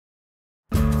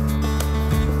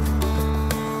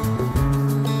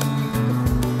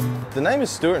The name is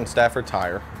Stewart Stafford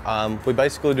Tire. We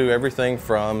basically do everything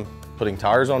from putting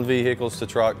tires on vehicles to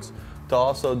trucks to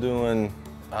also doing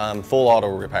full auto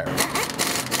repair.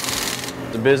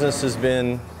 The business has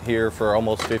been here for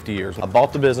almost 50 years. I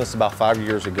bought the business about 5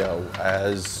 years ago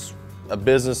as a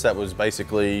business that was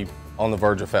basically on the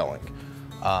verge of failing.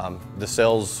 The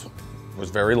sales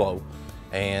was very low,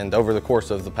 and over the course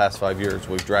of the past 5 years,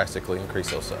 we've drastically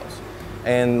increased those sales.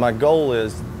 And my goal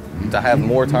is to have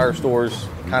more tire stores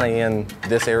kind of in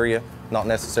this area, not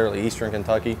necessarily Eastern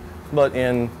Kentucky, but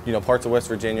in parts of West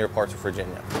Virginia, parts of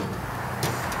Virginia.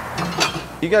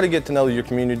 You got to get to know your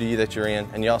community that you're in,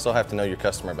 and you also have to know your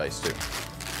customer base too.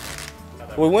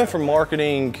 We went from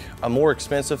marketing a more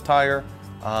expensive tire,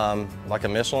 like a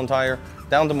Michelin tire,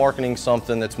 down to marketing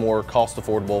something that's more cost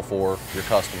affordable for your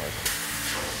customers.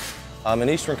 In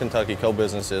Eastern Kentucky, coal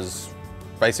business is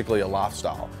basically a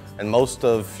lifestyle, and most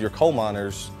of your coal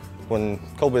miners, when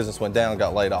coal business went down,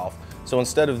 got laid off. So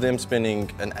instead of them spending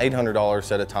an $800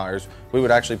 set of tires, we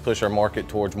would actually push our market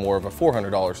towards more of a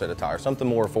 $400 set of tires, something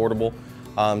more affordable.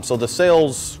 So the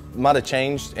sales might have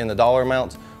changed in the dollar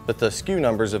amounts, but the SKU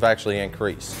numbers have actually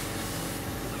increased.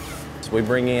 So we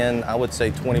bring in, I would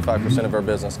say 25% of our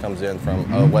business comes in from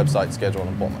website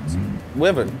scheduling appointments. We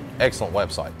have an excellent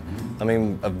website. I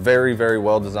mean, a very, very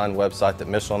well-designed website that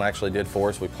Michelin actually did for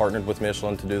us. We partnered with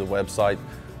Michelin to do the website.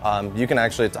 You can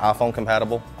actually, it's iPhone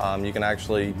compatible. You can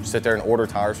actually sit there and order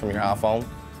tires from your iPhone.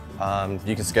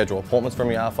 You can schedule appointments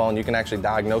from your iPhone. You can actually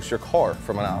diagnose your car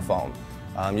from an iPhone.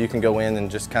 You can go in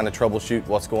and just kind of troubleshoot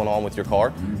what's going on with your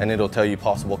car, and it'll tell you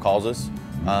possible causes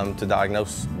to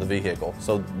diagnose the vehicle.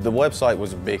 So the website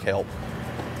was a big help.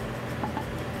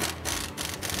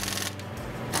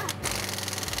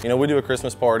 We do a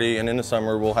Christmas party, and in the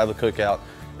summer we'll have a cookout.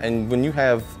 And when you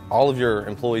have all of your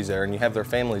employees there and you have their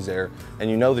families there, and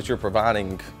you know that you're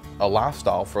providing a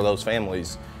lifestyle for those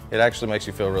families, it actually makes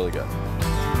you feel really good.